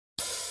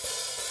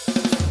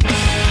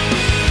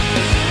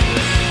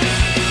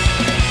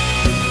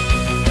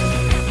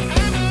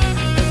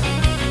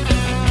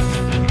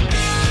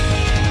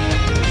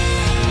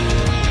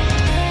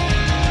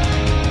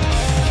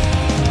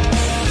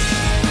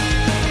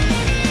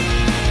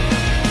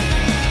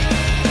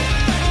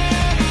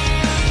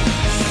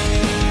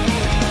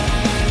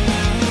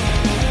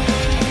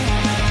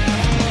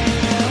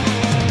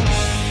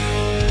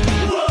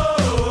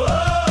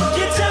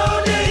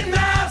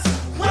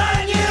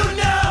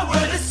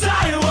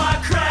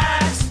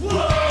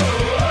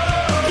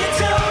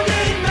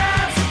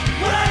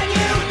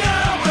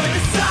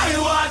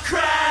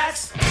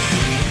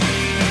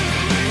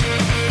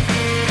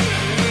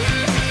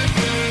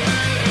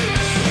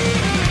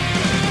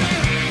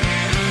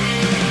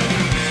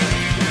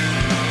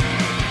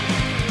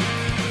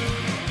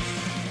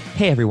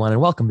Hey everyone, and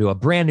welcome to a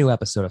brand new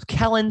episode of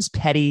Kellen's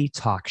Petty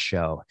Talk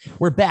Show.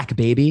 We're back,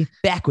 baby.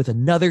 Back with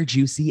another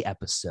juicy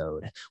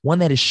episode. One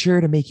that is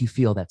sure to make you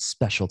feel that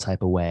special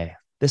type of way.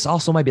 This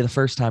also might be the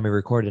first time we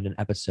recorded an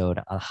episode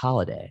on a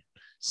holiday.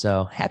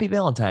 So happy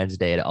Valentine's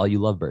Day to all you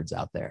lovebirds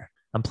out there.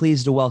 I'm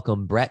pleased to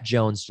welcome Brett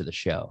Jones to the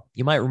show.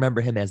 You might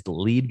remember him as the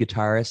lead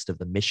guitarist of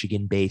the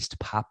Michigan-based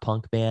pop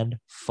punk band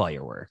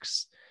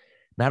Fireworks.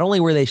 Not only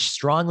were they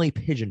strongly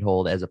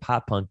pigeonholed as a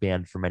pop punk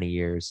band for many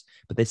years,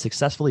 but they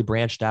successfully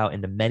branched out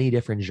into many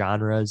different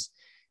genres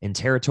and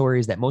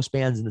territories that most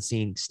bands in the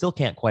scene still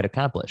can't quite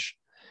accomplish.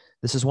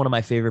 This is one of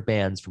my favorite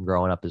bands from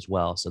growing up as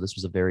well, so this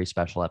was a very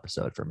special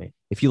episode for me.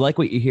 If you like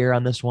what you hear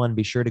on this one,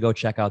 be sure to go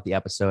check out the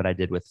episode I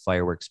did with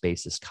Fireworks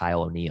bassist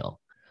Kyle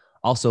O'Neill.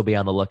 Also be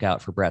on the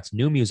lookout for Brett's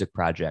new music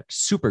project,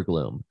 Super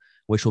Gloom,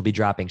 which will be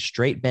dropping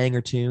straight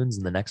banger tunes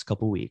in the next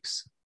couple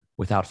weeks.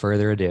 Without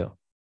further ado,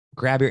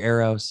 grab your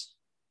arrows,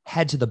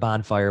 head to the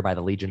bonfire by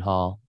the Legion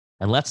Hall,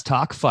 and let's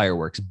talk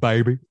Fireworks,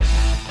 baby. Not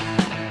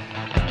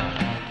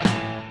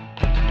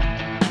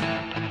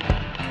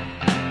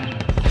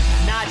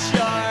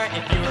sure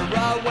if you were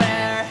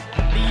aware,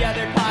 the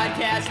other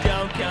podcasts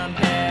don't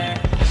compare.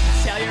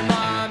 Tell your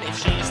mom if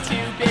she's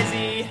too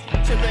busy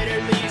to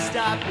literally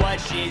stop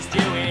what she's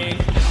doing.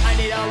 I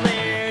need all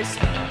ears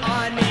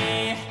on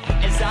me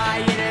as I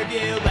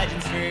interview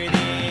legends for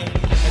thee.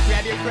 Now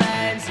grab your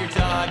friends, your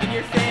dog, and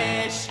your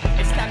fish.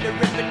 It's time to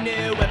rip a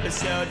new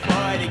episode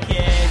for the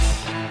kids.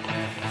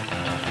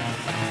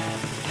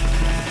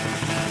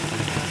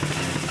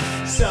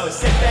 So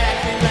sit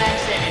back,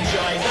 relax, and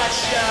enjoy the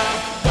show.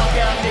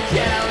 Welcome to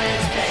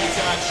Kellen's Petty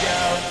Talk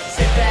Show.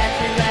 Sit back,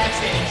 relax,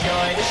 and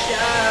enjoy the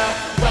show.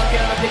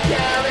 Welcome to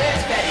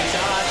Kellen's Petty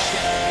Talk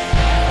Show.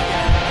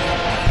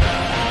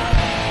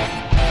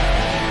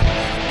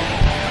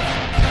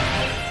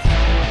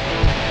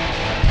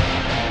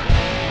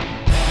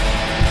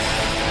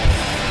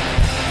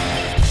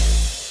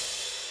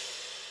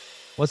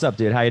 What's up,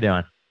 dude? How you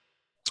doing?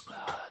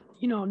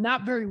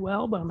 Not very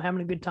well, but I'm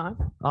having a good time.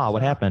 Oh,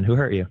 what happened? Who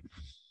hurt you?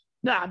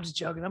 Nah, I'm just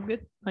joking. I'm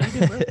good. How you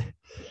doing, bro?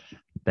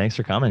 Thanks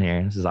for coming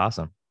here. This is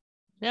awesome.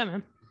 Yeah,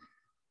 man.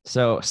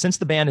 So since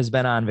the band has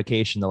been on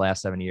vacation the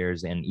last 7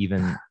 years and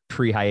even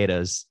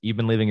pre-hiatus, you've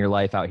been living your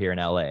life out here in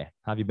LA.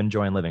 How have you been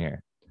enjoying living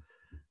here?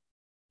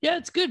 Yeah,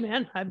 it's good,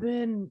 man.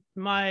 Me and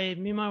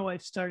my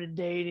wife started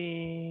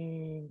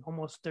dating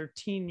almost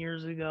 13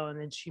 years ago, and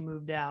then she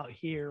moved out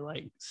here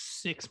like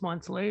 6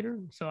 months later.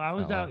 So I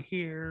was out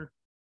here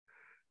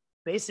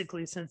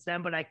basically since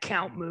then, but I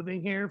count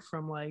moving here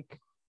from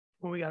like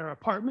when we got our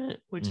apartment,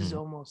 which is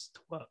almost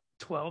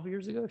 12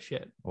 years ago.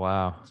 Shit.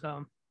 Wow.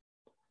 So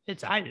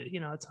it's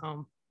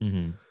home.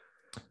 Mm-hmm.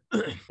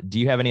 Do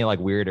you have any like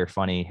weird or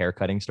funny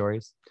haircutting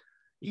stories?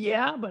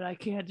 Yeah, but I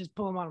can't just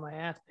pull them out of my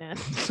ass, man.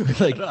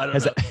 Like,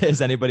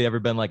 has anybody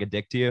ever been like a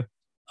dick to you?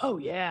 Oh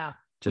yeah,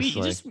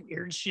 just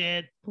weird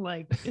shit.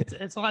 Like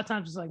it's a lot of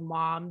times it's like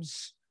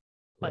moms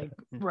like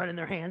running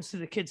their hands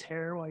through the kid's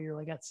hair while you're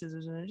like got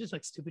scissors in it, just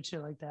like stupid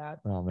shit like that.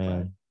 Oh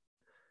man,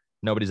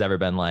 nobody's ever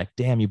been like,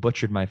 "Damn, you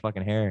butchered my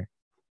fucking hair."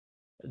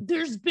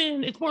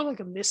 It's more like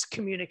a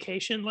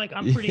miscommunication. Like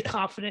I'm pretty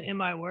confident in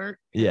my work.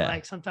 Yeah.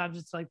 Like sometimes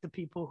it's like the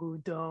people who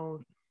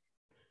don't.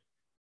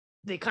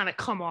 They kind of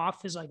come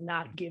off as like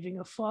not giving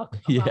a fuck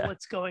about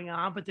what's going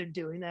on, but they're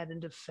doing that in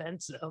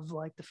defense of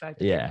like the fact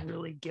that they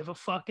really give a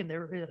fuck, and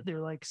they're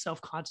like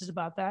self-conscious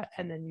about that,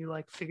 and then you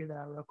like figure that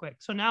out real quick.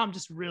 So now I'm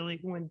just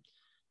really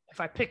if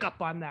I pick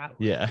up on that,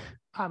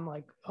 I'm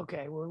like,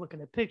 okay, we're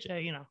looking at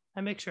picture,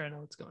 I make sure I know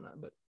what's going on.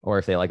 But or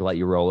if they like let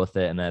you roll with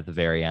it, and then at the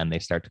very end they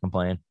start to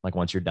complain, like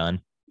once you're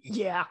done.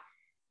 Yeah,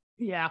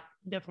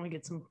 definitely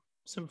get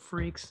some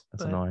freaks.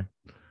 That's annoying.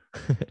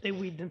 They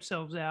weed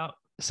themselves out.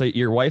 So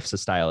your wife's a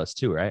stylist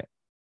too, right?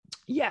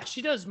 Yeah,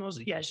 she does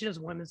mostly. Yeah, she does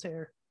women's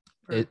hair.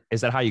 Is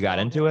that how you got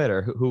into it,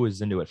 or who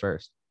was into it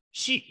first?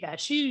 She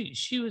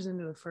was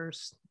into it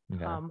first.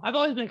 Okay. I've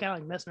always been kind of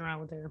like messing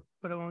around with hair,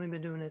 but I've only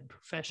been doing it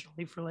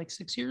professionally for like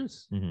 6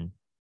 years. Mm-hmm.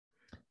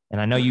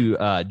 And I know you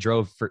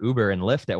drove for Uber and Lyft at